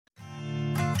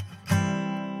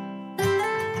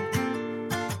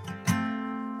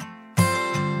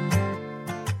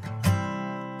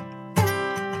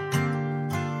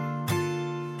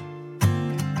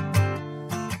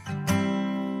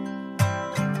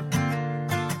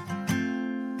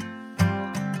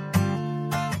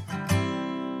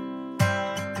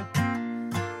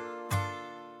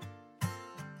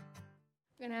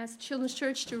I'm going to ask Children's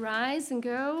Church to rise and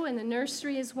go, and the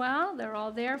nursery as well. They're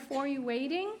all there for you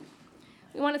waiting.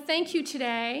 We want to thank you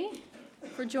today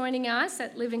for joining us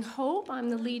at Living Hope.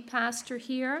 I'm the lead pastor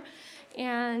here.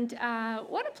 And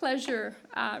what a pleasure,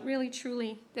 really,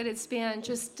 truly, that it's been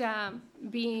just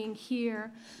being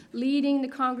here, leading the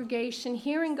congregation,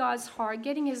 hearing God's heart,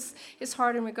 getting his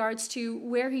heart in regards to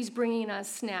where he's bringing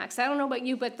us next. I don't know about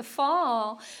you, but the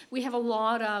fall, we have a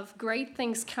lot of great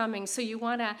things coming. So you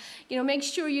want to, make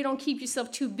sure you don't keep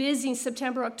yourself too busy in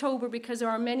September, October, because there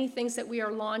are many things that we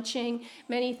are launching,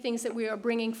 many things that we are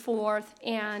bringing forth.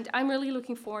 And I'm really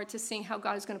looking forward to seeing how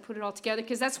God is going to put it all together,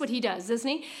 because that's what he does, isn't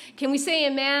he? Can we say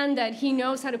amen that he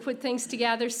knows how to put things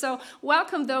together? So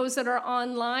welcome those that are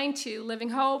online to Living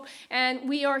Hope. And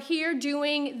we are here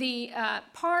doing the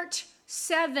part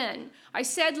 7. I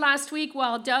said last week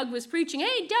while Doug was preaching,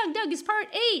 hey, Doug, it's part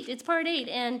 8. It's part 8.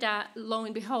 And lo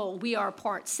and behold, we are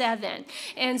part 7.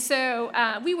 And so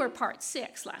we were part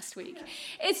 6 last week.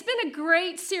 It's been a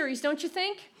great series, don't you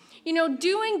think?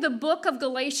 Doing the book of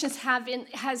Galatians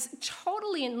has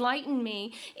totally enlightened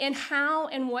me in how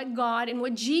and what God and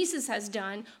what Jesus has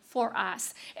done for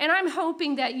us. And I'm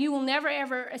hoping that you will never,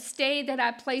 ever stay at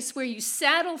that place where you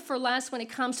settle for less when it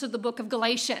comes to the book of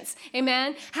Galatians.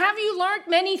 Amen? Have you learned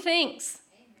many things?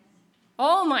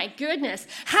 Oh my goodness.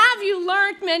 Have you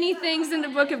learned many things in the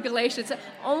book of Galatians?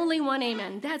 Only one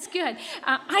amen. That's good.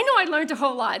 I know I learned a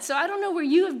whole lot, so I don't know where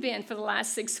you have been for the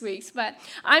last 6 weeks, but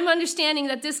I'm understanding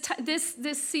that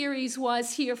this series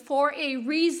was here for a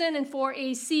reason and for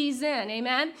a season.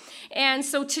 Amen? And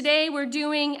so today we're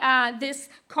doing this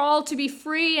call to be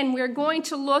free, and we're going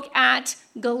to look at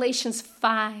Galatians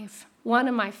 5. One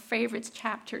of my favorite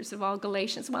chapters of all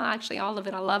Galatians. Well, actually, all of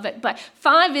it, I love it. But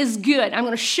 5 is good. I'm going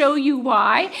to show you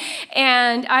why.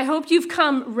 And I hope you've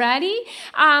come ready.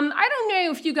 I don't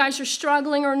know if you guys are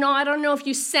struggling or not. I don't know if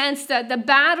you sense that the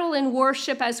battle in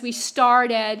worship as we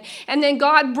started, and then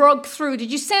God broke through.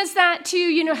 Did you sense that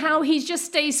too? How he just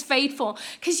stays faithful.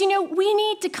 Because, we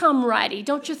need to come ready,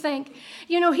 don't you think?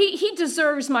 He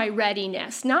deserves my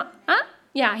readiness.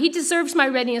 Yeah, he deserves my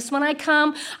readiness. When I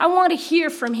come, I want to hear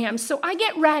from him. So I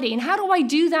get ready. And how do I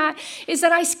do that? Is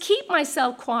that I keep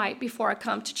myself quiet before I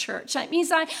come to church. That means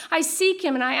I seek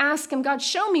him and I ask him, God,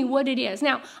 show me what it is.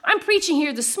 Now, I'm preaching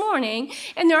here this morning,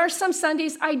 and there are some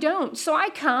Sundays I don't. So I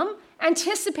come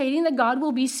anticipating that God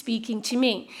will be speaking to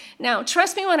me. Now,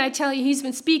 trust me when I tell you he's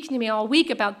been speaking to me all week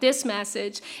about this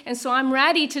message, and so I'm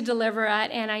ready to deliver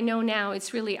it, and I know now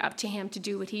it's really up to him to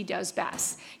do what he does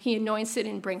best. He anoints it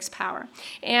and brings power.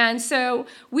 And so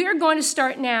we are going to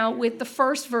start now with the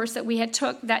first verse that we had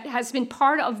took that has been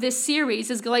part of this series,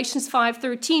 is Galatians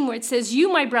 5:13, where it says,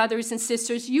 you, my brothers and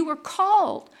sisters, you were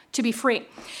called to be free.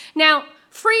 Now,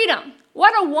 freedom.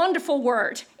 What a wonderful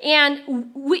word.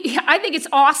 And I think it's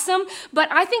awesome, but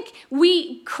I think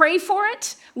we crave for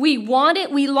it, we want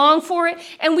it, we long for it,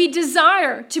 and we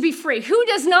desire to be free. Who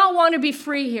does not want to be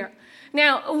free here?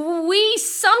 Now, we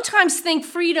sometimes think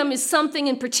freedom is something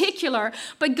in particular,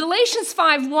 but Galatians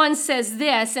 5:1 says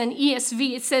this, and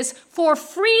ESV, it says, for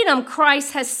freedom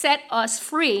Christ has set us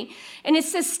free. And it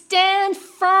says, stand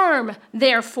firm,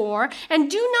 therefore, and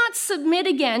do not submit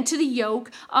again to the yoke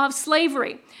of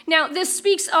slavery. Now, this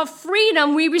speaks of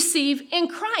freedom we receive in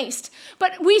Christ.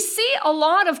 But we see a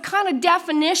lot of kind of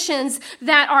definitions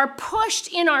that are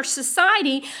pushed in our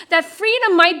society that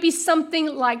freedom might be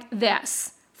something like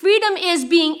this. Freedom is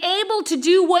being able to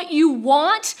do what you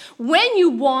want, when you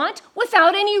want,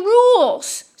 without any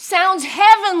rules. Sounds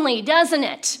heavenly, doesn't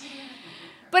it?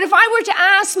 But if I were to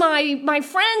ask my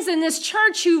friends in this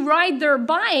church who ride their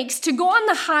bikes to go on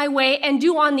the highway and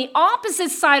do on the opposite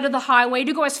side of the highway,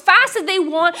 to go as fast as they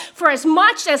want for as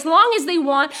long as they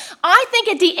want, I think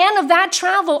at the end of that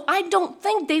travel, I don't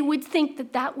think they would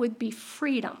think that would be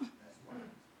freedom.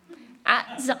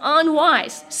 That's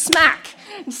unwise. Smack.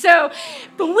 So,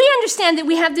 but we understand that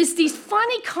we have these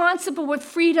funny concept of what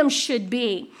freedom should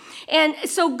be. And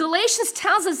so Galatians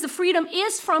tells us the freedom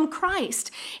is from Christ.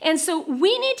 And so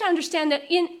we need to understand that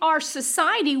in our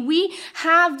society, we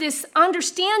have this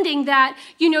understanding that,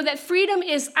 that freedom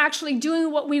is actually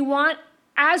doing what we want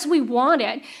as we want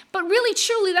it. But really,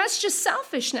 truly, that's just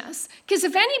selfishness. Because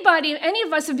if any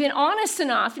of us have been honest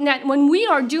enough that when we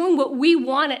are doing what we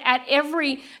want at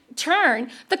every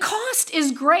turn, the cost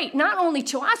is great, not only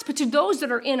to us, but to those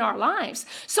that are in our lives.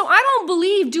 So I don't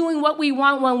believe doing what we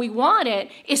want when we want it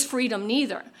is freedom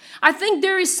neither. I think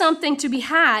there is something to be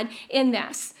had in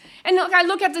this. And look, I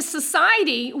look at the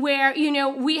society where,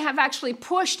 we have actually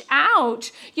pushed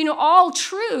out, all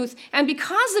truth. And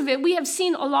because of it, we have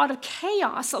seen a lot of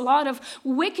chaos, a lot of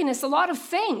wickedness, a lot of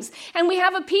things. And we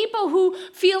have a people who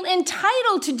feel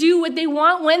entitled to do what they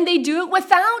want when they do it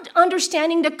without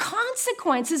understanding the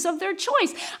consequences of their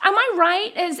choice. Am I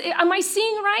right? Am I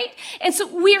seeing right? And so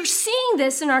we are seeing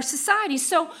this in our society.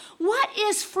 So what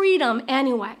is freedom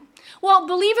anyway? Well,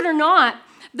 believe it or not,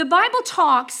 the Bible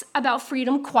talks about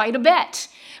freedom quite a bit.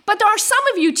 But there are some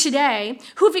of you today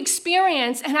who've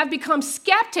experienced and have become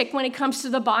skeptic when it comes to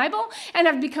the Bible and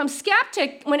have become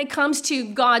skeptic when it comes to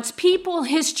God's people,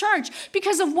 his church,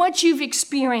 because of what you've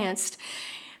experienced.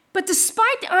 But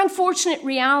despite the unfortunate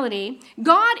reality,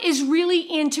 God is really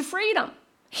into freedom.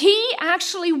 He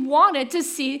actually wanted to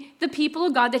see the people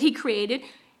of God that he created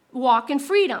walk in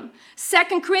freedom.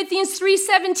 2 Corinthians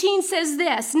 3:17 says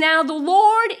this, "Now the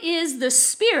Lord is the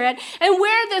Spirit, and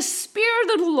where the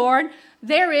Spirit of the Lord,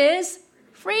 there is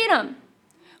freedom."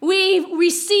 We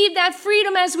received that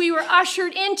freedom as we were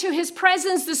ushered into his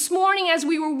presence this morning as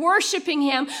we were worshiping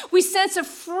him. We sense a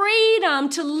freedom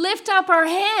to lift up our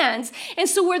hands. And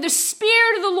so where the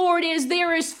Spirit of the Lord is,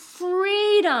 there is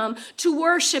freedom to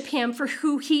worship him for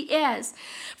who he is.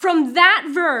 From that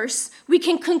verse, we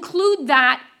can conclude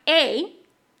that A,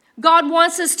 God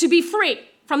wants us to be free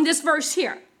from this verse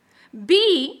here.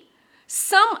 B,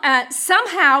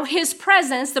 somehow his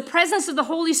presence, the presence of the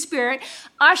Holy Spirit,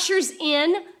 ushers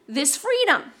in this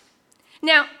freedom.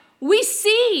 Now, we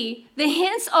see the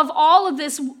hints of all of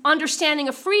this understanding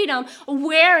of freedom,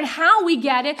 where and how we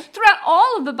get it throughout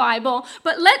all of the Bible.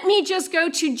 But let me just go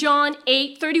to John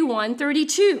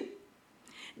 8:31-32.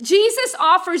 Jesus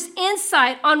offers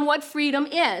insight on what freedom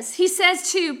is. He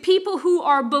says to people who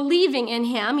are believing in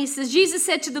him, Jesus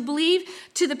said to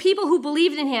the people who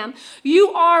believed in him,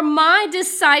 "You are my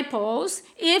disciples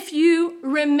if you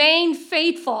remain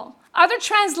faithful." Other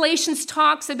translations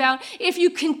talks about if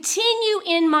you continue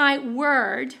in my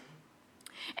word,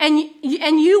 and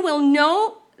you will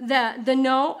know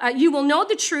you will know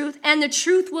the truth, and the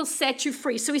truth will set you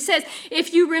free. So he says,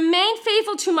 if you remain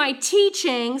faithful to my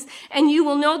teachings, and you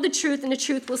will know the truth, and the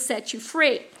truth will set you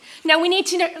free. Now we need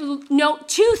to note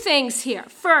two things here.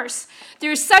 First,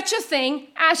 there is such a thing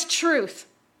as truth.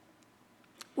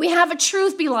 We have a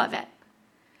truth, beloved.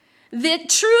 The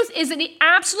truth is the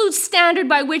absolute standard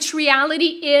by which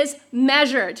reality is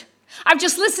measured. I've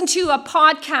just listened to a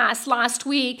podcast last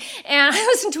week, and I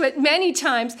listened to it many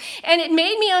times, and it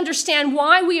made me understand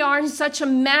why we are in such a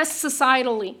mess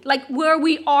societally, like where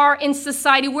we are in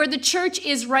society, where the church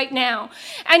is right now.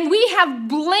 And we have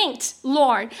blinked,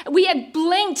 Lord. We have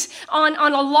blinked on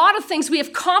a lot of things. We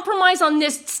have compromised on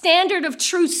this standard of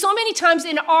truth so many times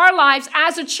in our lives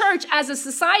as a church, as a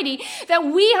society, that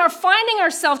we are finding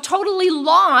ourselves totally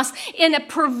lost in a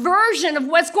perversion of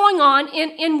what's going on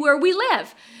in where we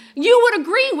live. You would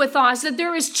agree with us that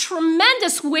there is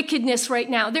tremendous wickedness right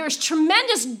now. There is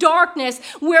tremendous darkness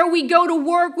where we go to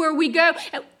work, where we go,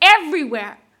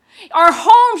 everywhere. Our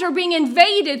homes are being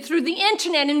invaded through the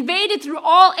internet, invaded through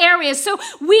all areas. So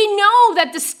we know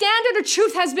that the standard of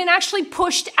truth has been actually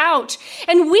pushed out.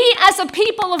 And we as a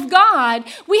people of God,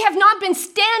 we have not been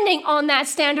standing on that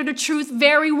standard of truth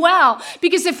very well.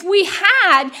 Because if we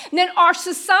had, then our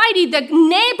society, the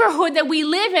neighborhood that we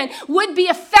live in, would be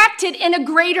affected in a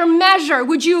greater measure.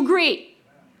 Would you agree?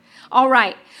 All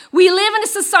right. We live in a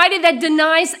society that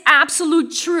denies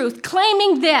absolute truth,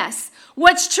 claiming this: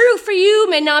 what's true for you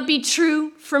may not be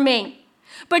true for me.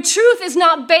 But truth is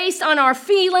not based on our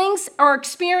feelings or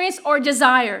experience or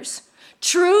desires.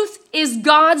 Truth is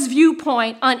God's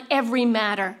viewpoint on every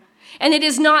matter, and it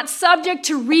is not subject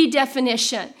to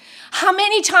redefinition. How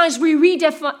many times we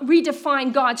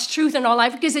redefine God's truth in our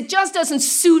life because it just doesn't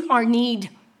suit our need?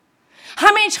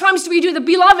 How many times do we do the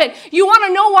beloved? You want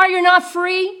to know why you're not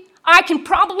free? I can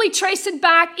probably trace it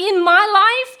back in my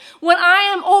life when I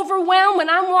am overwhelmed, when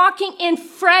I'm walking in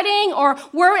fretting or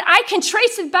worry. I can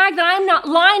trace it back that I'm not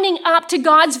lining up to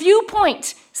God's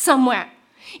viewpoint somewhere.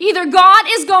 Either God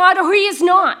is God or he is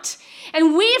not.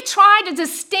 And we've tried to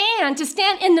stand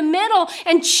in the middle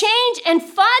and change and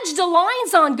fudge the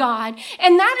lines on God.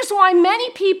 And that is why many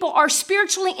people are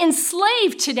spiritually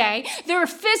enslaved today. They're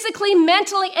physically,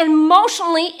 mentally, and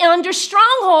emotionally under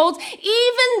strongholds,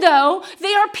 even though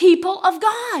they are people of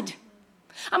God.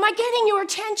 Am I getting your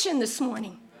attention this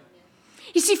morning?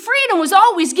 You see, freedom was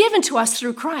always given to us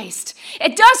through Christ.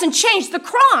 It doesn't change. The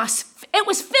cross, it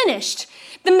was finished.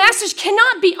 The message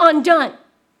cannot be undone.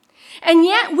 And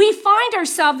yet we find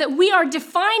ourselves that we are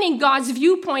defining God's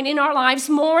viewpoint in our lives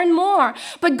more and more.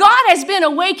 But God has been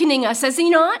awakening us, has he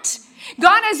not?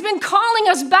 God has been calling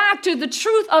us back to the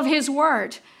truth of his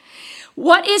word.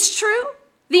 What is true?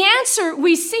 The answer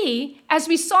we see, as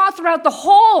we saw throughout the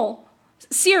whole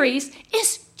series,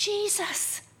 is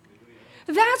Jesus.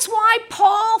 That's why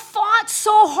Paul fought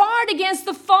so hard against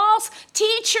the false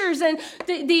teachers and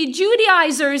the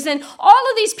Judaizers and all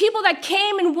of these people that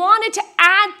came and wanted to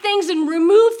add things and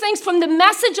remove things from the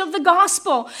message of the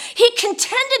gospel. He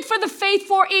contended for the faith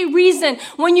for a reason.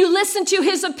 When you listen to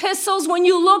his epistles, when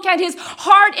you look at his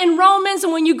heart in Romans,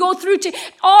 and when you go through to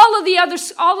all of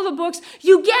the books,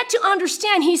 you get to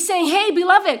understand he's saying, hey,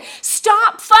 beloved,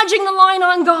 stop fudging the line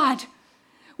on God.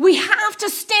 We have to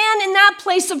stand in that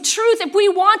place of truth if we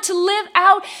want to live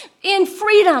out in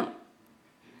freedom.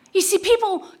 You see,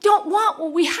 people don't want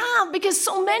what we have because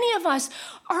so many of us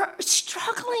are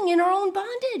struggling in our own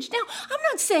bondage. Now, I'm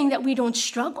not saying that we don't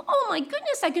struggle. Oh my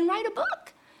goodness, I can write a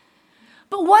book.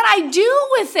 But what I do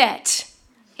with it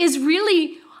is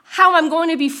really how I'm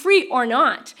going to be free or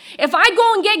not. If I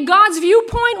go and get God's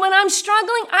viewpoint when I'm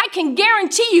struggling, I can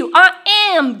guarantee you I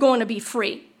am going to be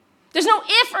free. There's no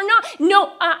if or not.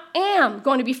 No, I am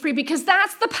going to be free because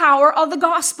that's the power of the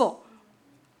gospel.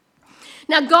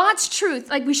 Now, God's truth,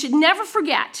 like we should never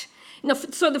forget.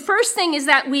 So the first thing is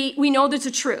that we know there's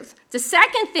a truth. The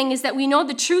second thing is that we know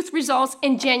the truth results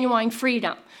in genuine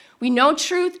freedom. We know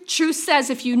truth. Truth says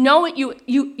if you know it,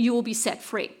 you will be set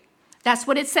free. That's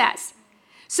what it says.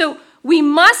 So we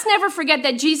must never forget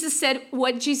that Jesus said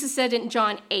what Jesus said in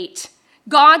John 8.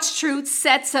 God's truth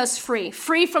sets us free.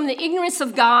 Free from the ignorance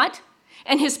of God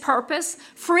and his purpose.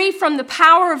 Free from the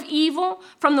power of evil,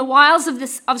 from the wiles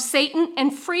of Satan,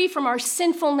 and free from our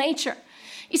sinful nature.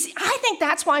 You see, I think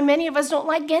that's why many of us don't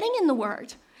like getting in the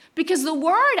Word. Because the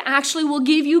Word actually will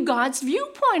give you God's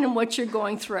viewpoint on what you're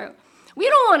going through. We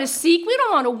don't want to seek. We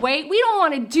don't want to wait. We don't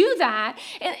want to do that.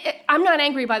 And I'm not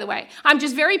angry, by the way. I'm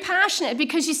just very passionate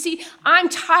because, you see, I'm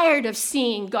tired of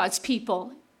seeing God's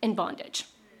people in bondage.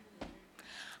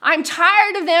 I'm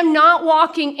tired of them not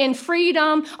walking in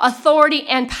freedom, authority,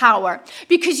 and power.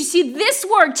 Because, you see, this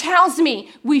word tells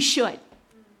me we should.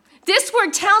 This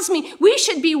word tells me we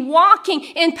should be walking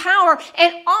in power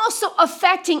and also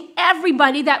affecting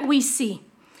everybody that we see.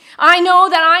 I know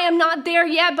that I am not there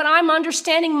yet, but I'm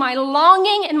understanding my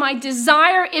longing and my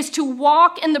desire is to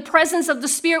walk in the presence of the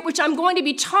Spirit, which I'm going to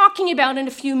be talking about in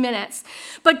a few minutes.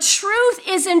 But truth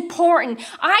is important.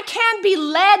 I can't be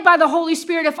led by the Holy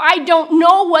Spirit if I don't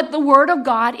know what the Word of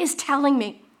God is telling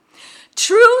me.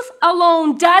 Truth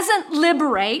alone doesn't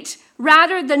liberate.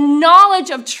 Rather, the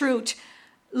knowledge of truth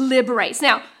liberates.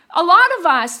 Now, a lot of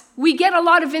us, we get a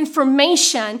lot of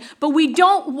information, but we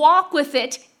don't walk with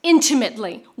it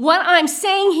intimately. What I'm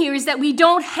saying here is that we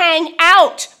don't hang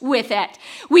out with it.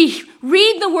 We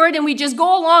read the word and we just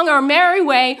go along our merry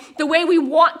way, the way we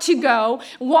want to go,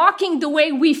 walking the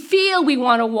way we feel we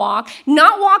want to walk,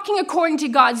 not walking according to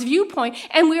God's viewpoint,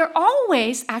 and we are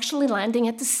always actually landing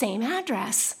at the same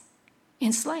address,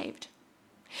 enslaved.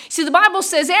 See, the Bible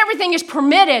says everything is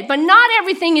permitted, but not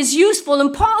everything is useful.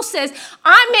 And Paul says,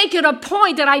 I make it a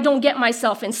point that I don't get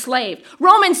myself enslaved.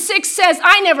 Romans 6 says,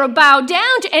 I never bow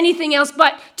down to anything else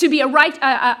but to be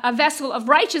a vessel of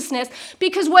righteousness,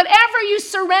 because whatever you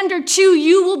surrender to,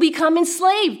 you will become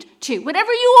enslaved to,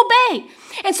 whatever you obey.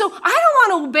 And so I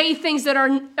don't want to obey things that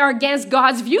are against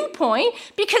God's viewpoint,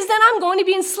 because then I'm going to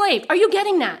be enslaved. Are you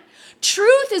getting that?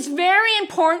 Truth is very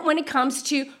important when it comes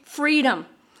to freedom.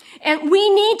 And we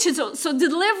need to, so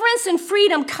deliverance and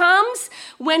freedom comes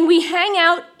when we hang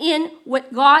out in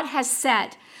what God has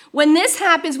said. When this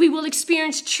happens, we will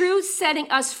experience truth setting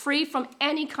us free from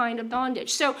any kind of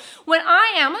bondage. So when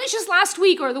it's just last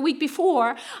week or the week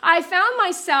before, I found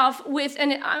myself with,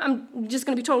 and I'm just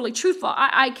going to be totally truthful,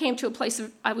 I came to a place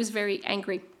of, I was very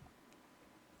angry.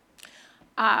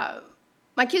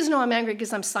 My kids know I'm angry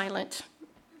because I'm silent.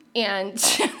 And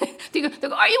they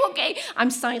go, are you okay? I'm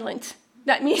silent.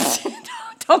 That means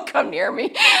don't come near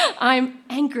me. I'm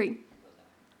angry.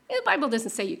 The Bible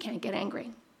doesn't say you can't get angry,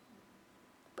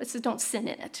 but it says don't sin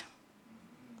in it.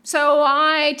 So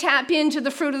I tap into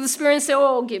the fruit of the Spirit and say,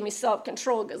 oh, give me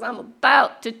self-control because I'm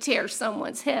about to tear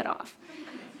someone's head off.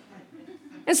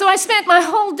 And so I spent my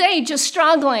whole day just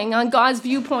struggling on God's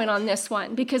viewpoint on this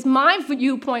one, because my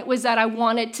viewpoint was that I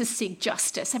wanted to seek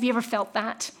justice. Have you ever felt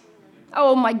that?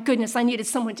 Oh, my goodness, I needed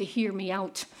someone to hear me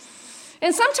out.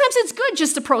 And sometimes it's good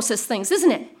just to process things, isn't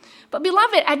it? But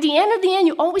beloved, at the end of the end,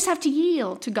 you always have to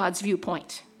yield to God's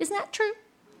viewpoint. Isn't that true?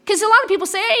 Because a lot of people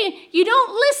say, hey, you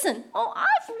don't listen. Oh,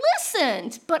 I've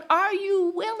listened. But are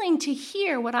you willing to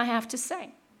hear what I have to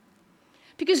say?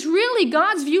 Because really,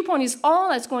 God's viewpoint is all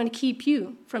that's going to keep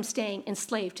you from staying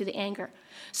enslaved to the anger.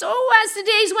 So as the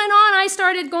days went on, I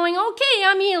started going, okay,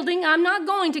 I'm yielding. I'm not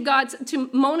going to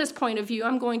Mona's point of view.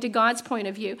 I'm going to God's point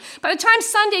of view. By the time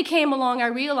Sunday came along, I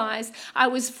realized I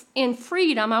was in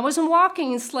freedom. I wasn't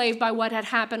walking enslaved by what had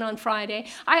happened on Friday.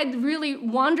 I had really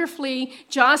wonderfully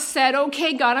just said,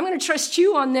 okay, God, I'm going to trust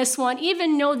you on this one,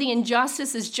 even though the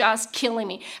injustice is just killing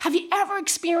me. Have you ever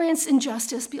experienced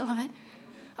injustice, beloved?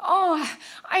 Oh,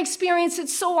 I experience it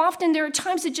so often. There are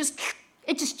times it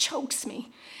just chokes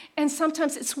me. And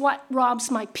sometimes it's what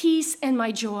robs my peace and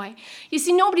my joy. You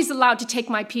see, nobody's allowed to take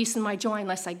my peace and my joy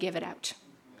unless I give it out.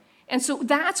 And so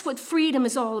that's what freedom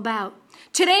is all about.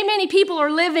 Today, many people are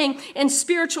living in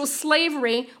spiritual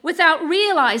slavery without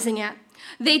realizing it.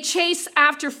 They chase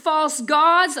after false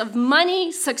gods of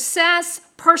money, success,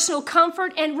 personal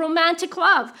comfort, and romantic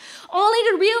love, only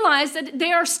to realize that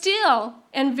they are still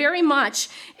and very much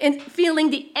feeling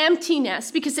the emptiness,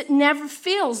 because it never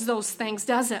fills those things,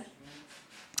 does it?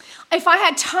 If I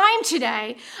had time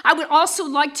today, I would also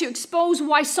like to expose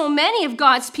why so many of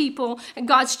God's people and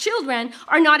God's children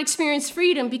are not experiencing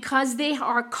freedom, because they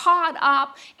are caught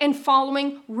up in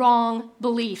following wrong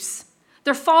beliefs.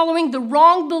 They're following the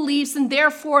wrong beliefs, and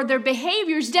therefore their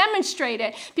behaviors demonstrate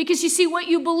it. Because you see, what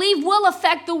you believe will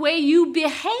affect the way you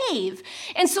behave.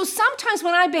 And so sometimes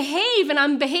when I behave and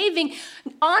I'm behaving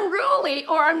unruly,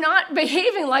 or I'm not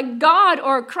behaving like God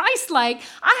or Christ-like,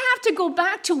 I have to go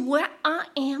back to what I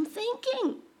am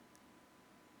thinking.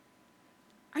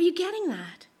 Are you getting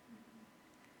that?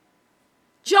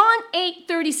 John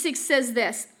 8:36 says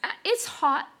this. It's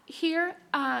hot here.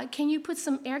 Can you put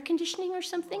some air conditioning or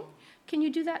something? Can you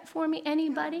do that for me?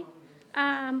 Anybody?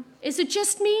 Is it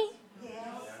just me? Yes.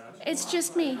 It's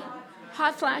just me.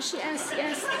 Hot flash, yes.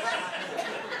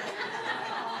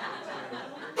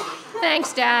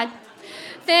 Thanks, Dad.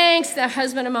 Thanks, the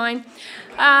husband of mine.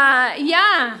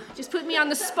 Just put me on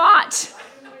the spot.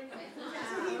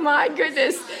 My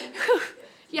goodness.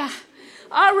 Yeah.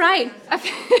 All right.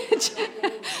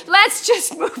 Let's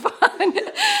just move on.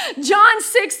 John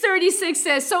 6:36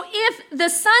 says, so if the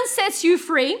Son sets you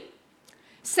free,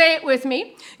 say it with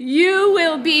me, you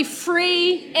will be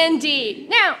free indeed.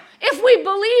 Now, if we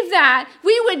believe that,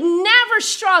 we would never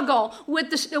struggle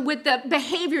with the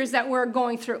behaviors that we're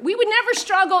going through. We would never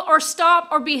struggle or stop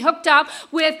or be hooked up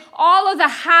with all of the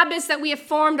habits that we have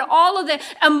formed, all of the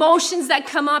emotions that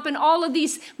come up, and all of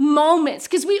these moments,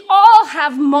 because we all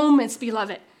have moments,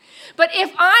 beloved. But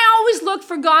if I always look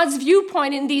for God's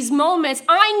viewpoint in these moments,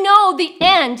 I know the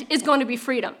end is going to be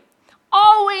freedom.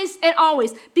 Always and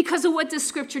always, because of what this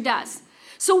scripture does.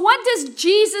 So what does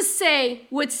Jesus say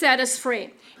would set us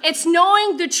free? It's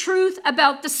knowing the truth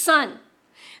about the Son,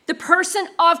 the person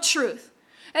of truth.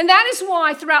 And that is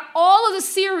why throughout all of the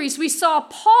series, we saw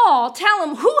Paul tell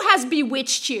him, who has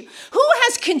bewitched you? Who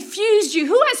has confused you?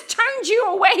 Who has turned you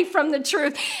away from the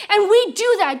truth? And we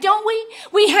do that, don't we?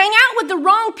 We hang out with the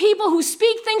wrong people who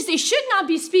speak things they should not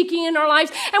be speaking in our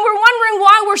lives, and we're wondering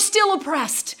why we're still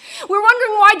oppressed. We're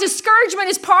wondering why discouragement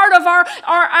is part of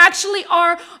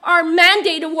our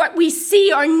mandate of what we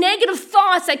see, our negative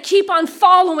thoughts that keep on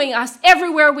following us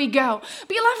everywhere we go.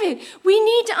 Beloved, we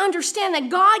need to understand that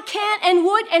God can and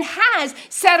would and has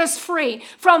set us free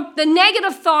from the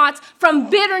negative thoughts, from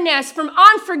bitterness, from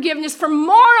unforgiveness, from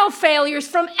moral failures,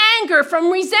 from anger,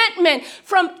 from resentment,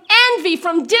 from envy,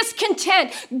 from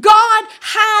discontent. God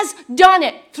has done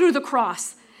it through the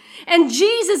cross. And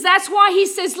Jesus, that's why he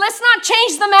says, let's not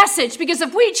change the message, because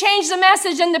if we change the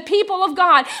message, then the people of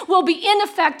God will be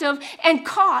ineffective and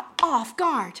caught off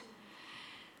guard.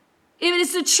 If it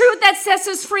is the truth that sets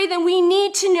us free, then we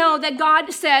need to know that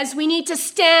God says we need to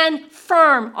stand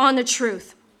firm on the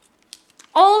truth.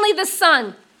 Only the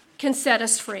Son can set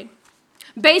us free.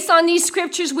 Based on these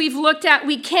scriptures we've looked at,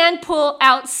 we can pull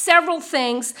out several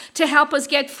things to help us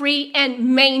get free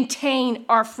and maintain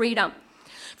our freedom.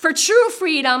 For true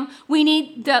freedom, we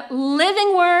need the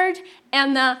living word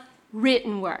and the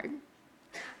written word.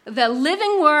 The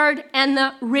living word and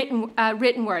the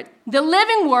written word. The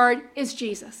living word is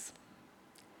Jesus.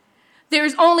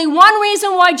 There's only one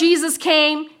reason why Jesus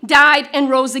came, died, and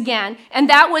rose again, and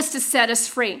that was to set us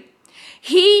free.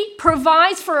 He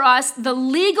provides for us the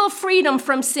legal freedom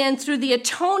from sin through the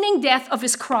atoning death of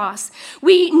his cross.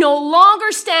 We no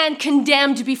longer stand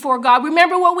condemned before God.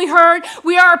 Remember what we heard?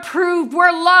 We are approved.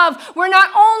 We're loved. We're not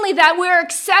only that, we're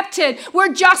accepted.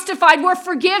 We're justified. We're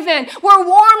forgiven. We're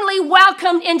warmly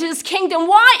welcomed into his kingdom.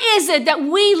 Why is it that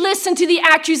we listen to the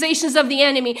accusations of the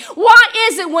enemy? Why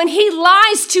is it when he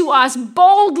lies to us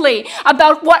boldly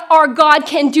about what our God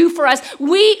can do for us,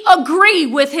 we agree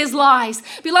with his lies?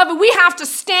 Beloved, we have have to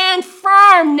stand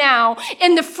firm now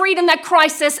in the freedom that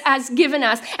Christ has given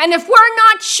us. And if we're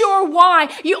not sure why,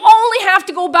 you only have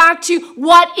to go back to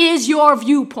what is your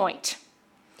viewpoint.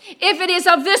 If it is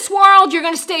of this world, you're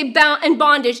going to stay bound in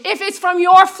bondage. If it's from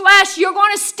your flesh, you're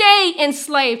going to stay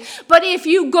enslaved. But if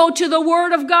you go to the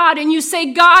Word of God and you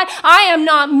say, God, I am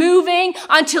not moving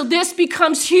until this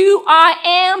becomes who I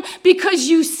am because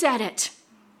you said it.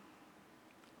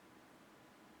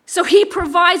 So he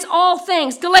provides all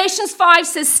things. Galatians 5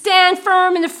 says, stand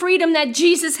firm in the freedom that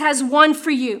Jesus has won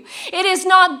for you. It is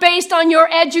not based on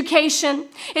your education.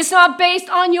 It's not based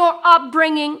on your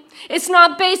upbringing. It's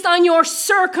not based on your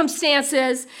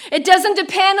circumstances. It doesn't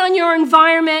depend on your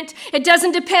environment. It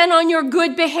doesn't depend on your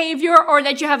good behavior or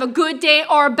that you have a good day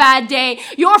or a bad day.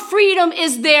 Your freedom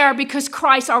is there because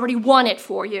Christ already won it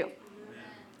for you.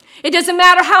 It doesn't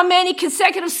matter how many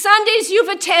consecutive Sundays you've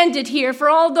attended here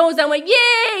for all those that went,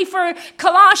 yay, for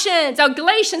Galatians,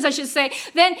 I should say.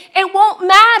 Then it won't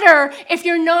matter if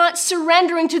you're not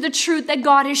surrendering to the truth that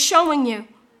God is showing you.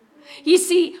 You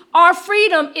see, our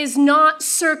freedom is not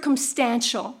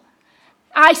circumstantial.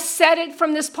 I said it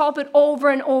from this pulpit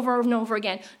over and over and over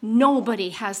again. Nobody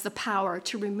has the power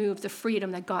to remove the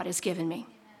freedom that God has given me.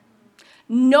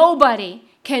 Nobody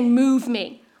can move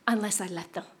me unless I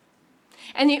let them.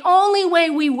 And the only way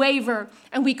we waver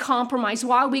and we compromise,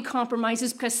 why we compromise,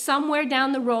 is because somewhere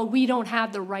down the road we don't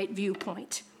have the right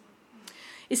viewpoint.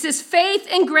 It says, faith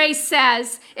and grace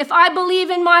says, if I believe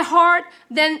in my heart,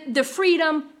 then the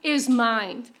freedom is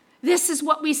mine. This is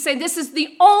what we say. This is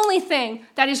the only thing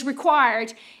that is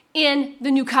required in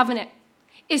the new covenant,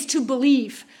 is to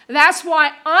believe. That's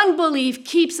why unbelief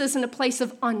keeps us in a place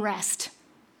of unrest.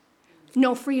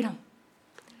 No freedom.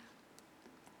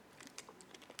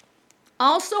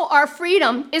 Also, our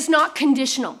freedom is not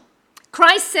conditional.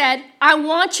 Christ said, I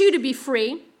want you to be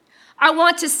free. I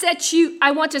want to set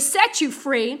you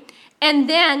free, and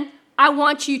then I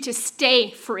want you to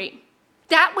stay free.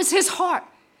 That was his heart.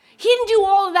 He didn't do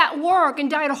all of that work and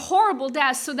died a horrible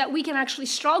death so that we can actually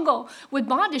struggle with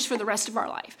bondage for the rest of our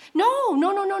life. No.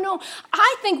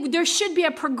 I think there should be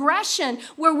a progression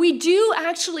where we do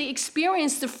actually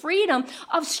experience the freedom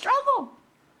of struggle.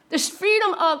 There's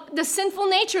freedom of the sinful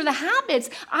nature, the habits.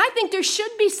 I think there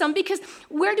should be some, because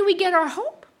where do we get our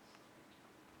hope?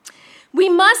 We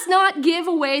must not give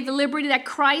away the liberty that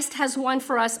Christ has won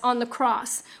for us on the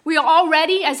cross. We are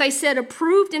already, as I said,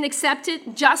 approved and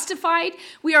accepted, justified.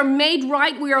 We are made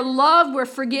right. We are loved. We're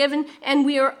forgiven. And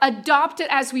we are adopted,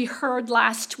 as we heard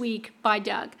last week by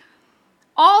Doug.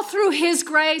 All through his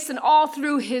grace and all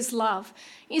through his love.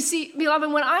 You see,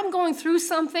 beloved, when I'm going through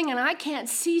something and I can't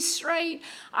see straight,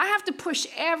 I have to push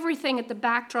everything at the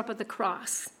backdrop of the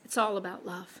cross. It's all about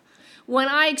love. When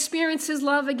I experience his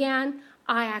love again,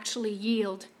 I actually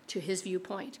yield to his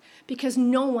viewpoint, because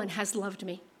no one has loved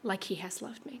me like he has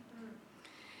loved me.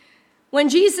 When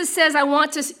Jesus says, I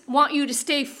want you to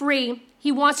stay free,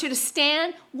 he wants you to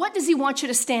stand. What does he want you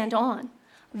to stand on?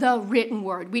 The written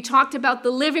word. We talked about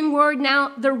the living word,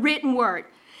 now the written word.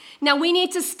 Now we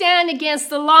need to stand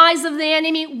against the lies of the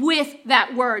enemy with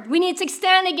that word. We need to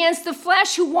stand against the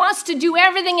flesh who wants to do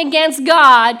everything against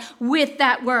God with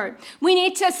that word. We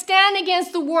need to stand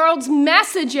against the world's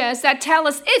messages that tell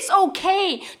us it's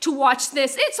okay to watch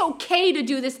this. It's okay to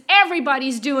do this.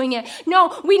 Everybody's doing it.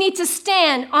 No, we need to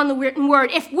stand on the written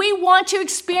word. If we want to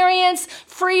experience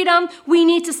freedom, we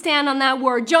need to stand on that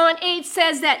word. John 8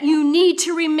 says that you need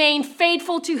to remain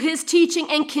faithful to his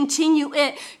teaching and continue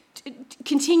in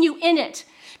it.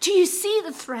 Do you see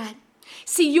the thread?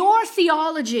 See, your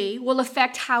theology will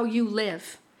affect how you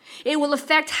live. It will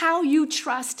affect how you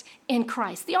trust in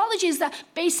Christ. Theology is the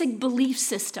basic belief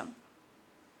system.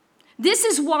 This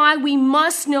is why we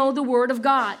must know the Word of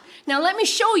God. Now, let me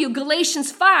show you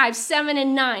Galatians 5, 7,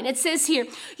 and 9. It says here,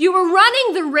 you were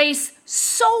running the race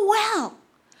so well.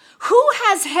 Who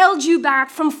has held you back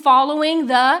from following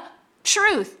the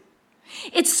truth?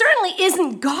 It certainly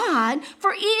isn't God,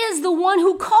 for he is the one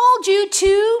who called you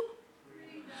to.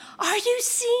 Are you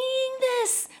seeing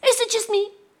this? Is it just me?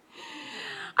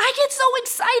 I get so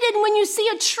excited when you see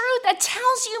a truth that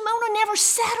tells you to never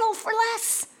settle for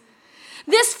less.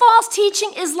 This false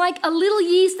teaching is like a little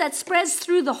yeast that spreads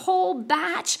through the whole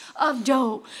batch of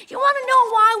dough. You want to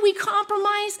know why we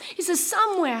compromise? He says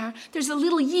somewhere there's a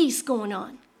little yeast going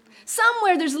on.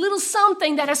 Somewhere there's a little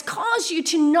something that has caused you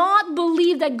to not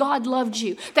believe that God loved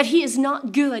you, that he is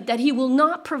not good, that he will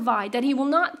not provide, that he will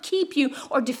not keep you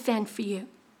or defend for you.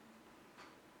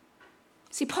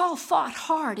 See, Paul fought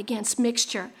hard against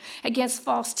mixture, against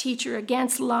false teacher,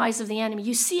 against lies of the enemy.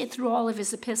 You see it through all of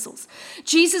his epistles.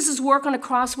 Jesus' work on the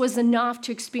cross was enough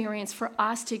for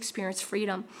us to experience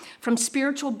freedom from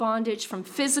spiritual bondage, from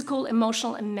physical,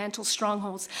 emotional, and mental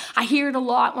strongholds. I hear it a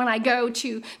lot when I go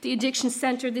to the addiction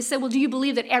center. They say, well, do you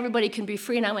believe that everybody can be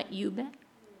free? And I went, you bet.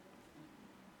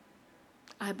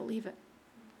 I believe it.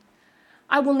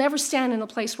 I will never stand in a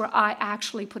place where I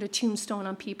actually put a tombstone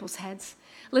on people's heads.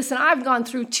 Listen, I've gone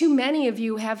through, too many of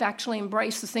you have actually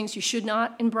embraced the things you should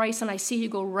not embrace, and I see you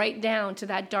go right down to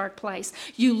that dark place.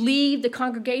 You leave the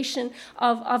congregation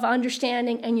of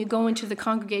understanding, and you go into the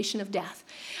congregation of death.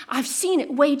 I've seen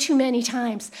it way too many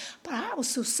times, but I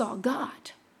also saw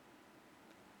God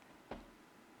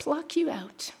pluck you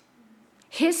out.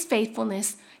 His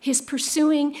faithfulness, his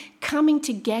pursuing, coming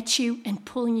to get you and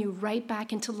pulling you right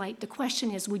back into light. The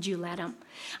question is, would you let him?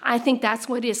 I think that's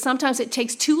what it is. Sometimes it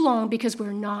takes too long because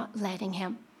we're not letting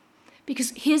him.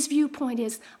 Because his viewpoint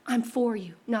is, I'm for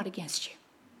you, not against you.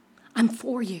 I'm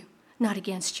for you, not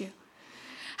against you.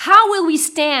 How will we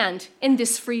stand in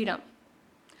this freedom?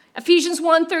 Ephesians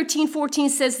 1:13-14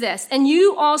 says this, and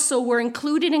you also were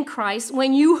included in Christ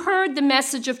when you heard the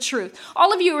message of truth.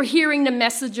 All of you are hearing the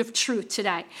message of truth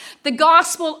today, the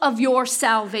gospel of your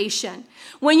salvation.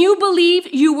 When you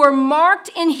believe, you were marked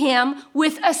in him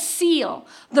with a seal,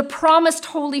 the promised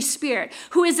Holy Spirit,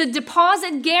 who is a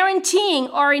deposit guaranteeing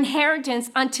our inheritance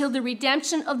until the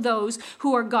redemption of those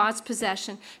who are God's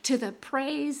possession, to the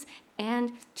praise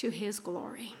and to his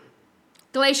glory.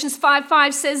 Galatians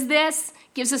 5:5 says this,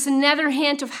 gives us another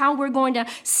hint of how we're going to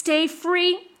stay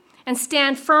free and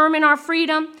stand firm in our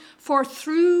freedom, for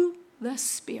through the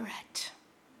Spirit.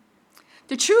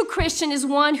 The true Christian is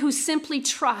one who simply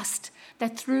trusts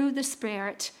that through the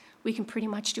Spirit we can pretty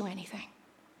much do anything.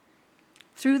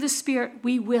 Through the Spirit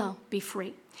we will be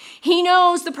free. He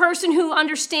knows, the person who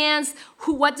understands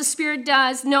what the Spirit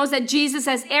does, knows that Jesus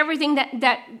has everything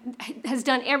that has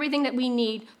done everything that we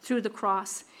need through the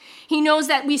cross. He knows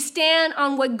that we stand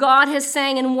on what God has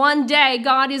saying, and one day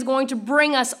God is going to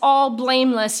bring us all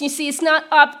blameless. You see, it's not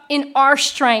up in our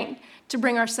strength to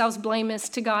bring ourselves blameless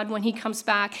to God when he comes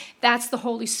back. That's the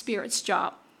Holy Spirit's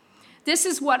job. This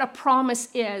is what a promise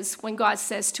is when God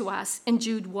says to us in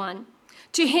Jude 1.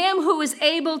 To him who is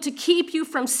able to keep you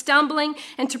from stumbling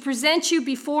and to present you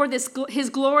before his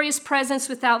glorious presence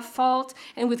without fault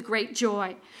and with great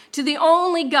joy. To the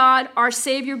only God, our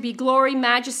Savior, be glory,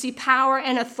 majesty, power,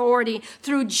 and authority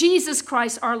through Jesus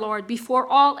Christ our Lord, before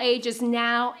all ages,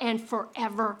 now and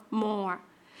forevermore.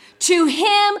 To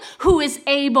him who is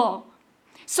able.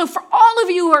 So for all of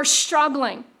you who are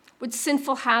struggling with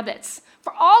sinful habits,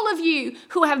 for all of you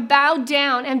who have bowed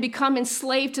down and become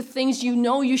enslaved to things you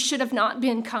know you should have not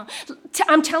been,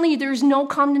 I'm telling you, there is no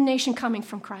condemnation coming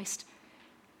from Christ.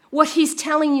 What he's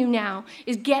telling you now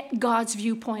is get God's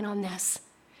viewpoint on this.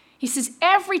 He says,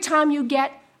 every time you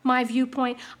get my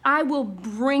viewpoint, I will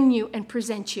bring you and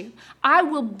present you. I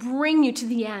will bring you to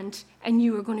the end, and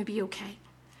you are going to be okay.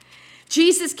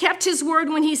 Jesus kept his word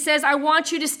when he says, I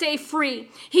want you to stay free.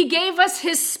 He gave us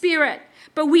his Spirit,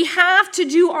 but we have to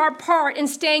do our part in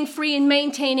staying free and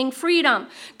maintaining freedom.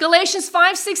 Galatians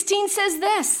 5:16 says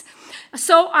this,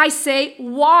 so I say,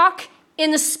 walk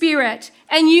in the Spirit,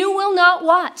 and you will not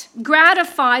what?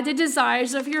 Gratify the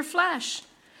desires of your flesh.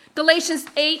 Galatians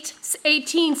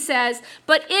 8:18 says,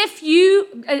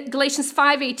 Galatians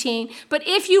 5:18, but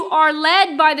if you are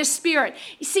led by the Spirit,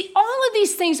 you see, all of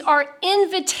these things are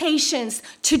invitations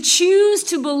to choose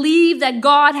to believe that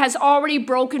God has already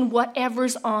broken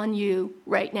whatever's on you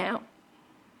right now.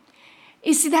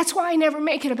 You see, that's why I never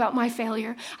make it about my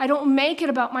failure. I don't make it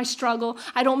about my struggle.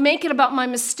 I don't make it about my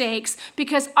mistakes,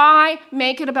 because I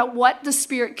make it about what the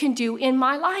Spirit can do in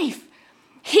my life.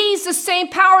 He's the same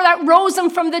power that rose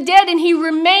him from the dead, and he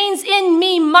remains in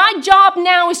me. My job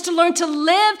now is to learn to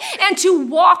live and to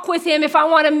walk with him if I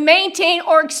want to maintain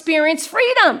or experience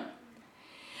freedom.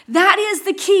 That is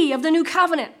the key of the new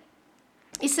covenant.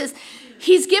 He says,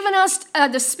 he's given us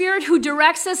the Spirit who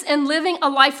directs us in living a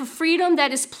life of freedom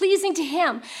that is pleasing to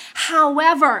him.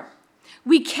 However,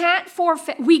 we can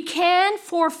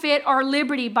forfeit our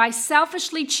liberty by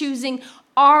selfishly choosing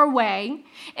our way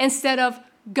instead of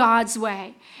God's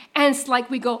way. And it's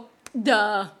like we go,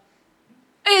 duh.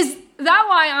 Is that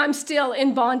why I'm still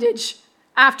in bondage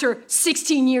after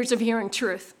 16 years of hearing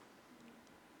truth?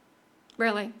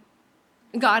 Really?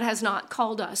 God has not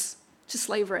called us to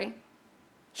slavery.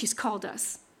 He's called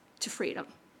us to freedom.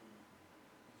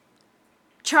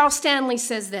 Charles Stanley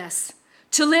says this,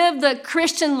 to live the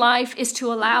Christian life is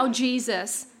to allow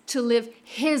Jesus to live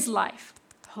his life,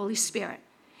 the Holy Spirit,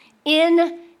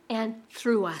 in and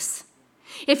through us.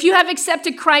 If you have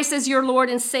accepted Christ as your Lord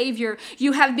and Savior,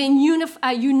 you have been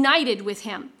united with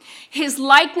him. His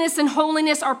likeness and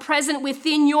holiness are present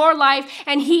within your life,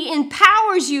 and he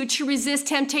empowers you to resist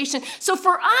temptation. So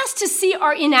for us to see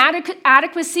our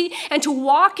inadequacy and to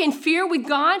walk in fear with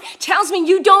God tells me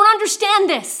you don't understand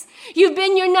this. You've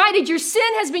been united. Your sin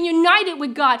has been united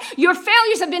with God. Your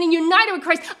failures have been united with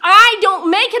Christ. I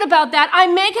don't make it about that. I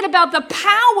make it about the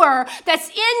power that's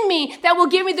in me that will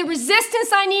give me the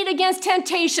resistance I need against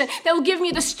temptation, that will give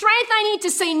me the strength I need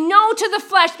to say no to the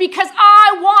flesh because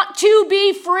I want to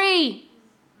be free.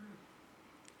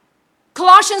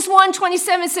 Colossians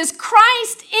 1:27 says,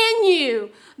 Christ in you,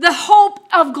 the hope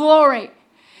of glory.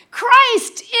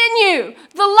 Christ in you,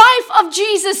 the life of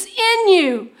Jesus in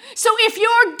you. So if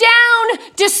you're down,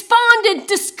 despondent,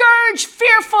 discouraged,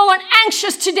 fearful, and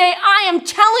anxious today, I am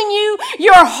telling you,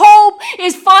 your hope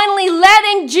is finally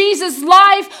letting Jesus'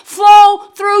 life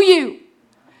flow through you.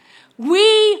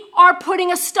 We are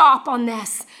putting a stop on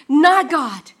this, not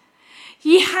God.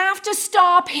 You have to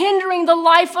stop hindering the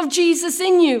life of Jesus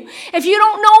in you. If you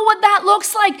don't know what that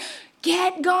looks like,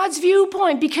 get God's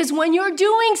viewpoint, because when you're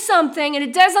doing something and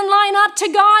it doesn't line up to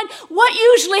God, what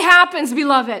usually happens,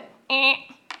 beloved? You're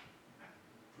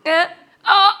going,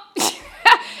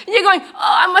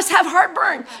 I must have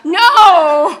heartburn.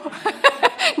 No,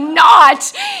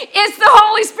 not. It's the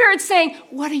Holy Spirit saying,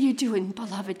 what are you doing,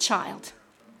 beloved child?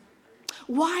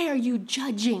 Why are you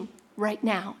judging right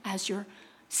now as you're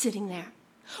sitting there?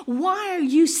 Why are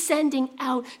you sending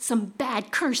out some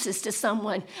bad curses to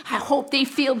someone? I hope they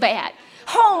feel bad.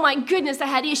 Oh my goodness, I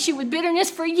had issue with bitterness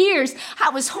for years. I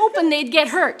was hoping they'd get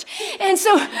hurt. And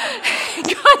so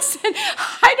God said,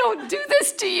 I don't do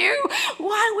this to you.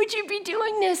 Why would you be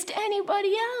doing this to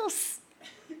anybody else?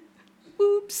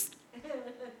 Oops.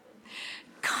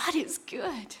 God is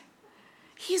good.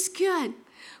 He's good.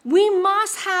 We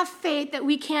must have faith that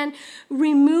he can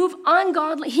remove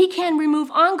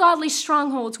ungodly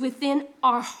strongholds within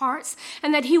our hearts,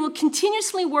 and that he will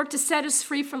continuously work to set us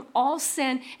free from all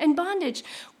sin and bondage.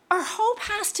 Our hope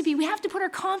has to be, we have to put our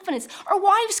confidence. Our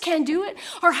wives can't do it.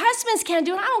 Our husbands can't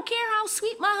do it. I don't care how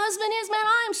sweet my husband is, man,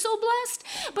 I am so blessed.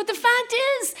 But the fact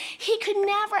is, he could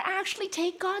never actually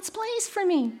take God's place for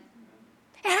me.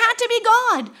 It had to be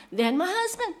God, then my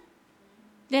husband,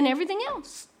 then everything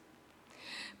else.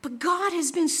 But God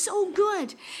has been so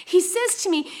good. He says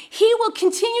to me, he will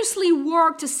continuously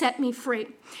work to set me free.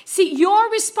 See,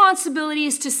 your responsibility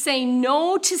is to say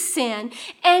no to sin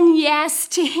and yes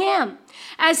to him,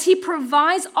 as he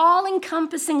provides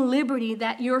all-encompassing liberty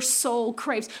that your soul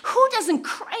craves. Who doesn't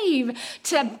crave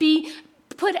to be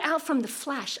put out from the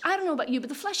flesh? I don't know about you, but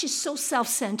the flesh is so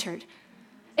self-centered.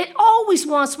 It always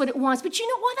wants what it wants. But you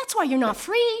know what? That's why you're not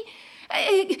free. God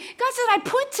said, I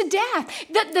put to death.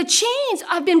 The chains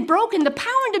have been broken. The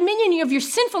power and dominion of your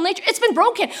sinful nature, it's been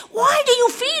broken. Why do you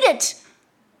feed it?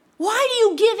 Why do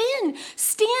you give in?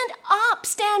 Stand up,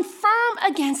 stand firm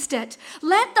against it.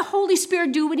 Let the Holy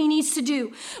Spirit do what he needs to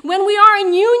do. When we are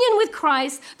in union with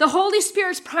Christ, the Holy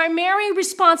Spirit's primary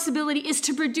responsibility is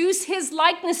to produce his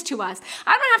likeness to us.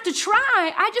 I don't have to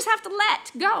try. I just have to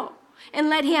let go and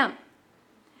let him.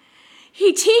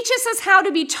 He teaches us how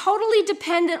to be totally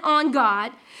dependent on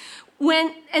God.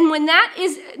 When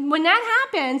that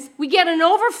happens, we get an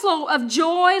overflow of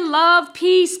joy, love,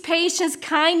 peace, patience,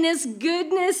 kindness,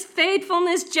 goodness,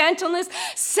 faithfulness, gentleness,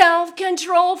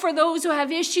 self-control for those who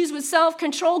have issues with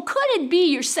self-control. Could it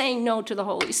be you're saying no to the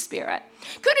Holy Spirit?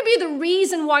 Could it be the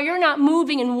reason why you're not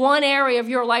moving in one area of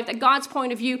your life that God's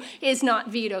point of view is not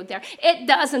vetoed there? It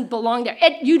doesn't belong there.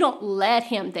 You don't let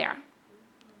him there.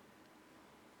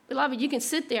 Beloved, you can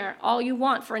sit there all you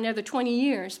want for another 20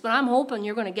 years, but I'm hoping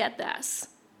you're going to get this.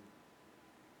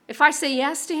 If I say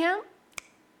yes to him,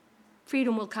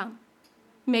 freedom will come.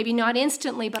 Maybe not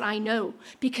instantly, but I know,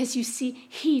 because you see,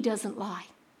 he doesn't lie.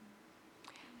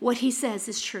 What he says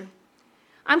is true.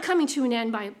 I'm coming to an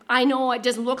end I know it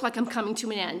doesn't look like I'm coming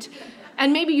to an end.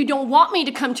 And maybe you don't want me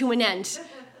to come to an end.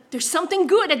 There's something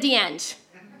good at the end.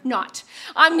 Not.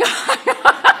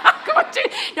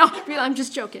 No, really, I'm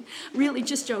just joking. Really,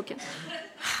 just joking.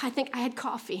 I think I had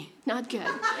coffee. Not good.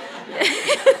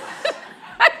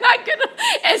 I'm not gonna.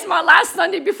 It's my last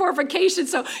Sunday before vacation,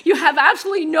 so you have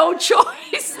absolutely no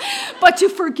choice but to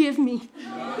forgive me.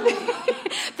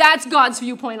 That's God's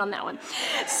viewpoint on that one.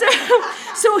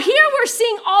 So here we're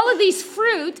seeing all of these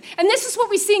fruit, and this is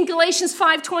what we see in Galatians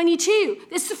 5:22.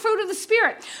 This is the fruit of the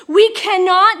Spirit. We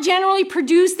cannot generally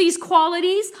produce these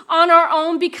qualities on our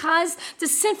own because the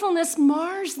sinfulness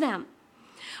mars them.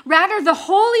 Rather, the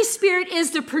Holy Spirit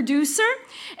is the producer,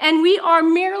 and we are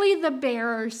merely the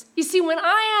bearers. You see, when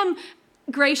I am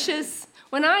gracious,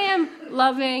 when I am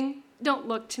loving, don't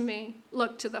look to me.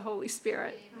 Look to the Holy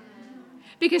Spirit.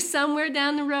 Because somewhere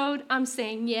down the road, I'm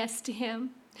saying yes to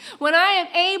him. When I am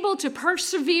able to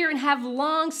persevere and have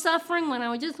long suffering, when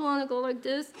I just want to go like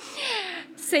this,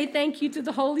 say thank you to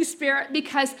the Holy Spirit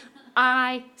because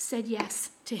I said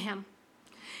yes to him.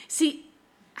 See,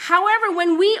 however,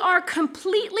 when we are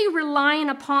completely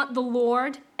reliant upon the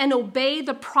Lord and obey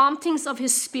the promptings of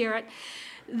his Spirit,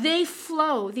 they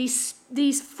flow, these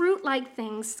fruit-like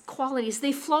things, qualities,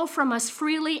 they flow from us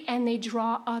freely and they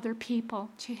draw other people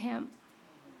to him.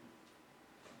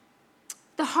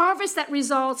 The harvest that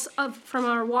results from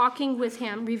our walking with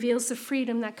him reveals the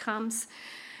freedom that comes,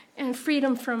 and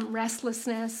freedom from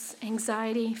restlessness,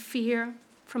 anxiety, fear,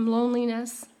 from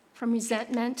loneliness, from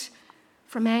resentment,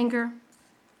 from anger.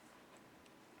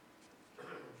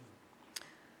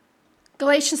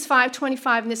 Galatians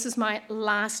 5:25, and this is my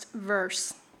last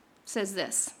verse, says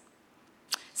this.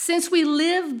 Since we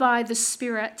live by the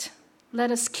Spirit, let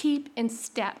us keep in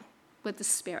step with the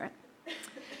Spirit.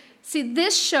 See,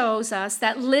 this shows us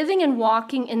that living and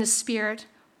walking in the Spirit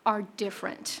are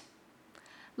different.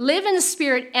 Live in the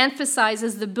Spirit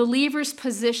emphasizes the believer's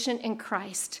position in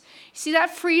Christ. See, that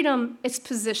freedom is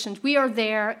positioned. We are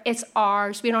there. It's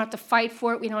ours. We don't have to fight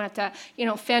for it. We don't have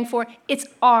to, fend for it. It's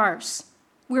ours.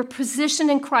 We're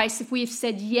positioned in Christ if we've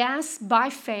said yes by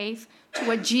faith to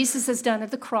what Jesus has done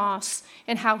at the cross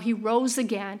and how he rose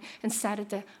again and sat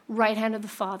at the right hand of the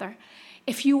Father.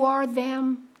 If you are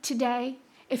them today,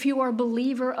 if you are a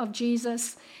believer of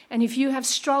Jesus, and if you have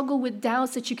struggled with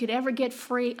doubts that you could ever get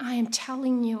free, I am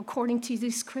telling you, according to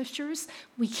these scriptures,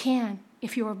 we can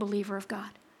if you're a believer of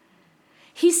God.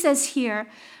 He says here,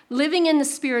 living in the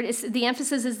Spirit, the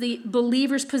emphasis is the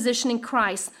believer's position in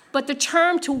Christ. But the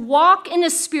term to walk in the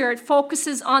Spirit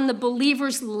focuses on the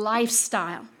believer's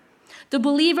lifestyle. The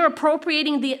believer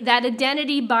appropriating that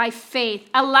identity by faith,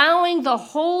 allowing the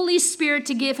Holy Spirit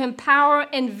to give him power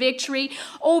and victory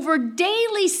over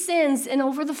daily sins and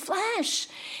over the flesh.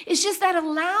 It's just that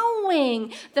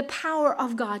allowing the power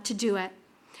of God to do it.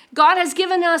 God has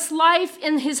given us life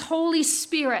in his Holy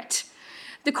Spirit.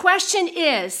 The question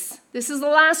is, this is the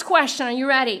last question, are you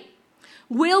ready?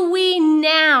 Will we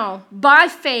now, by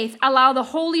faith, allow the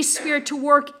Holy Spirit to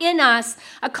work in us,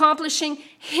 accomplishing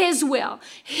his will,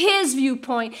 his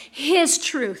viewpoint, his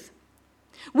truth?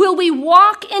 Will we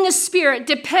walk in the Spirit,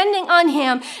 depending on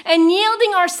him and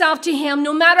yielding ourselves to him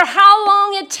no matter how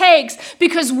long it takes?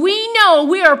 Because we know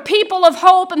we are people of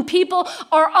hope and people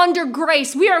are under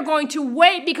grace. We are going to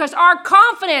wait because our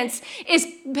confidence is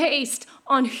based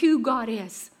on who God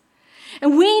is.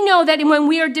 And we know that when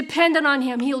we are dependent on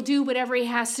him, he'll do whatever he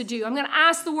has to do. I'm going to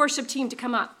ask the worship team to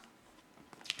come up.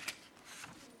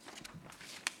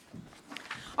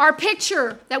 Our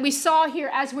picture that we saw here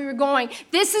as we were going,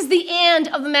 this is the end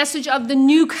of the message of the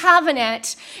new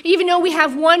covenant, even though we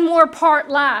have one more part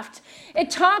left. It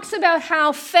talks about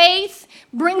how faith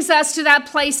brings us to that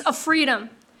place of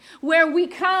freedom, where we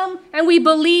come and we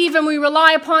believe and we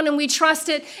rely upon and we trust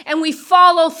it and we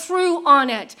follow through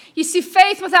on it. You see,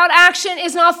 faith without action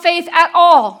is not faith at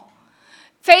all.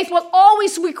 Faith will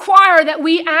always require that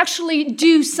we actually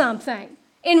do something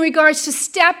in regards to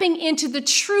stepping into the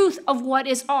truth of what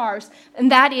is ours,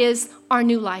 and that is our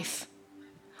new life.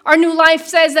 Our new life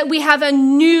says that we have a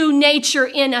new nature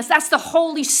in us. That's the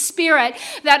Holy Spirit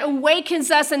that awakens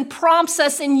us and prompts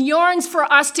us and yearns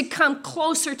for us to come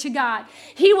closer to God.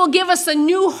 He will give us a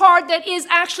new heart that is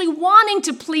actually wanting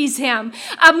to please him,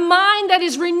 a mind that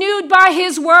is renewed by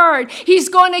his word. He's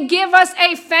going to give us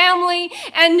a family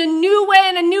and a new way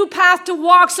and a new path to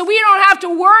walk, so we don't have to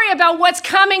worry about what's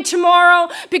coming tomorrow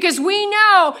because we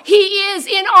know he is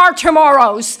in our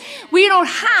tomorrows. We don't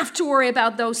have to worry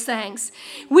about those things.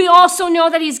 We also know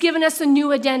that he's given us a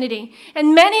new identity.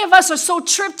 And many of us are so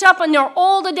tripped up on our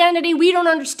old identity, we don't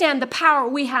understand the power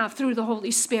we have through the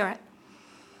Holy Spirit.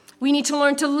 We need to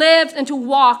learn to live and to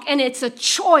walk, and it's a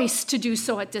choice to do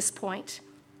so at this point.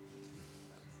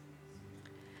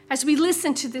 As we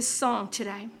listen to this song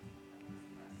today,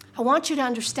 I want you to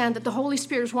understand that the Holy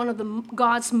Spirit is one of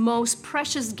God's most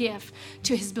precious gifts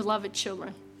to his beloved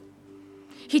children.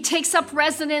 He takes up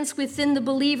residence within the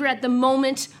believer at the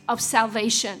moment of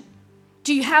salvation.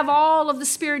 Do you have all of the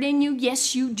Spirit in you?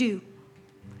 Yes, you do.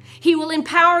 He will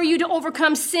empower you to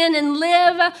overcome sin and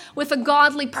live with a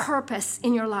godly purpose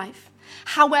in your life.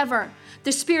 However,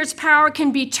 the Spirit's power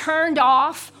can be turned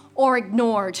off or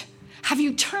ignored. Have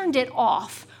you turned it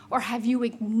off or have you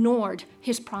ignored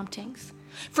his promptings?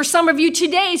 For some of you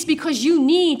today, it's because you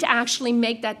need to actually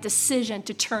make that decision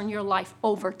to turn your life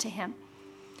over to him.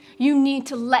 You need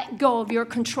to let go of your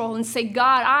control and say,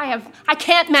 God, I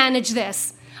can't manage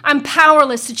this. I'm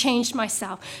powerless to change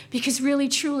myself, because really,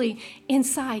 truly,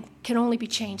 inside can only be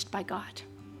changed by God.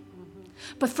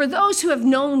 But for those who have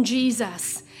known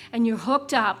Jesus and you're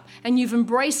hooked up and you've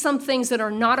embraced some things that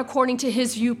are not according to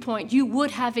his viewpoint, you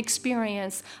would have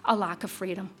experienced a lack of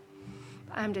freedom.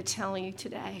 I'm to tell you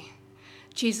today,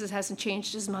 Jesus hasn't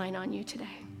changed his mind on you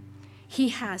today. He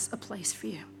has a place for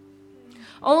you.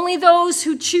 Only those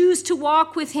who choose to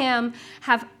walk with him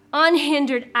have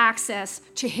unhindered access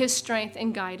to his strength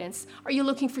and guidance. Are you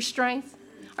looking for strength?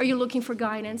 Are you looking for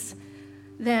guidance?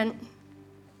 Then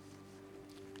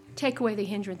take away the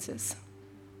hindrances.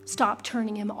 Stop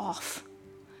turning him off.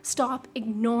 Stop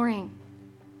ignoring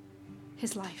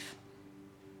his life.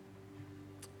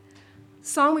 The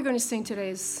song we're going to sing today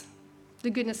is The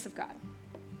Goodness of God.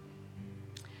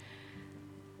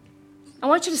 I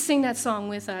want you to sing that song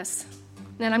with us.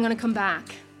 Then I'm going to come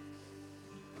back.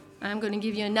 I'm going to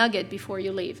give you a nugget before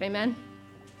you leave. Amen?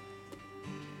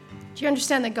 Do you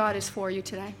understand that God is for you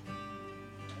today?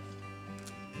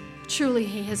 Truly,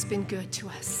 he has been good to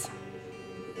us.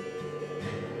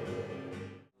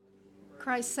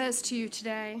 Christ says to you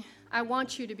today, I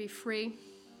want you to be free.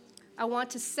 I want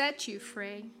to set you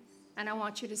free, and I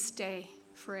want you to stay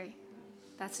free.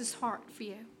 That's his heart for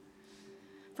you.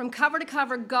 From cover to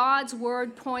cover, God's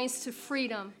word points to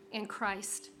freedom in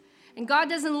Christ. And God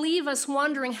doesn't leave us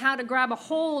wondering how to grab a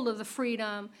hold of the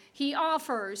freedom. He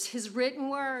offers his written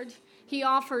word. He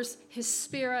offers his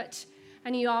spirit,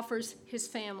 and he offers his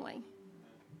family.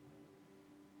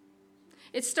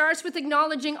 It starts with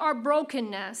acknowledging our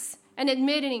brokenness and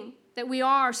admitting that we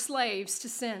are slaves to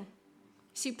sin.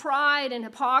 See, pride and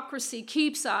hypocrisy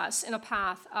keeps us in a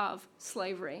path of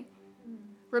slavery.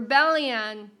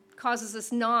 Rebellion causes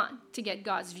us not to get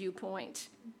God's viewpoint.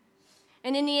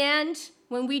 And in the end,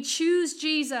 when we choose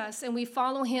Jesus and we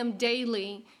follow him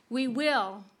daily, we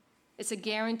will, it's a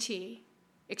guarantee,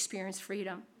 experience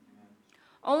freedom.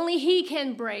 Only he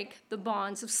can break the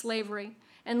bonds of slavery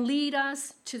and lead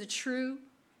us to the true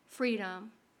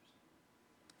freedom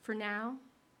for now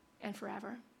and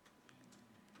forever.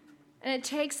 And it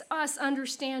takes us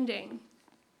understanding.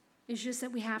 It's just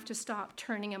that we have to stop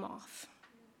turning him off.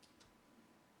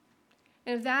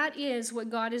 And if that is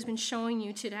what God has been showing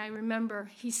you today,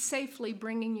 remember, he's safely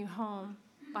bringing you home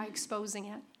by exposing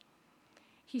it.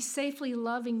 He's safely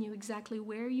loving you exactly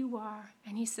where you are.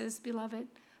 And he says, beloved,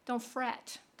 don't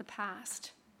fret the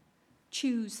past.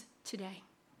 Choose today.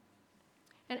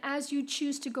 And as you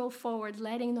choose to go forward,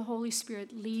 letting the Holy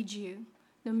Spirit lead you,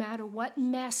 no matter what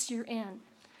mess you're in,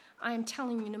 I am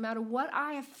telling you, no matter what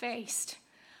I have faced,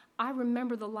 I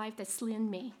remember the life that's in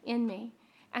me.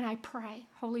 And I pray,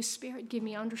 Holy Spirit, give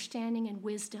me understanding and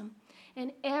wisdom.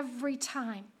 And every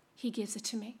time he gives it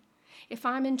to me. If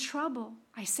I'm in trouble,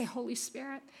 I say, Holy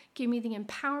Spirit, give me the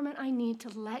empowerment I need to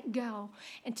let go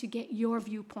and to get your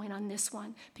viewpoint on this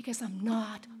one, because I'm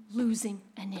not losing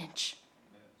an inch.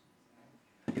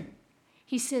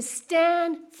 He says,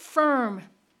 stand firm,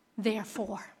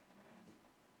 therefore,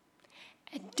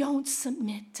 and don't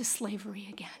submit to slavery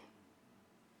again.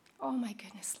 Oh, my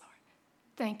goodness, Lord.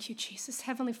 Thank you, Jesus.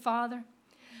 Heavenly Father,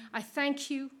 I thank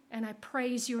you and I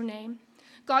praise your name.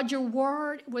 God, your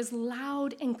word was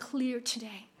loud and clear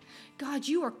today. God,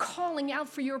 you are calling out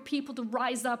for your people to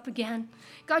rise up again.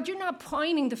 God, you're not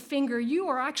pointing the finger. You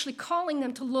are actually calling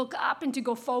them to look up and to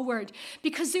go forward,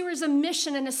 because there is a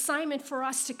mission and assignment for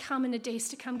us to come in the days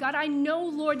to come. God, I know,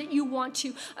 Lord, that you want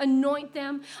to anoint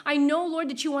them. I know, Lord,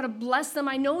 that you want to bless them.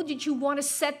 I know that you want to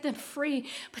set them free,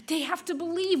 but they have to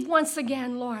believe once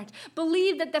again, Lord.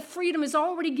 Believe that the freedom is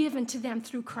already given to them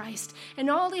through Christ.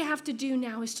 And all they have to do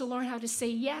now is to learn how to say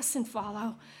yes and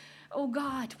follow. Oh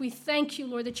God, we thank you,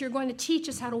 Lord, that you're going to teach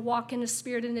us how to walk in the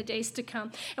Spirit in the days to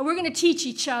come. And we're going to teach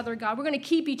each other, God. We're going to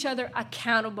keep each other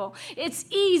accountable. It's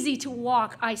easy to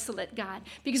walk isolate, God,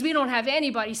 because we don't have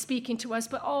anybody speaking to us.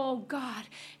 But oh God,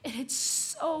 it had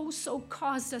so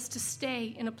caused us to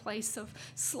stay in a place of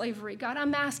slavery. God,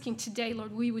 I'm asking today,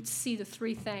 Lord, we would see the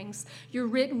three things: your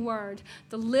written word,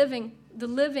 the living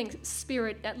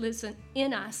Spirit that lives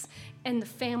in us, and the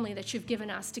family that you've given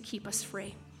us to keep us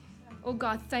free. Oh,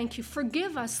 God, thank you.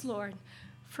 Forgive us, Lord,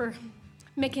 for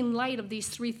making light of these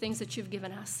three things that you've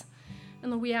given us.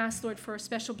 And Lord, we ask, Lord, for a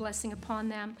special blessing upon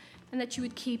them and that you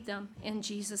would keep them in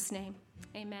Jesus' name.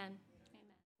 Amen.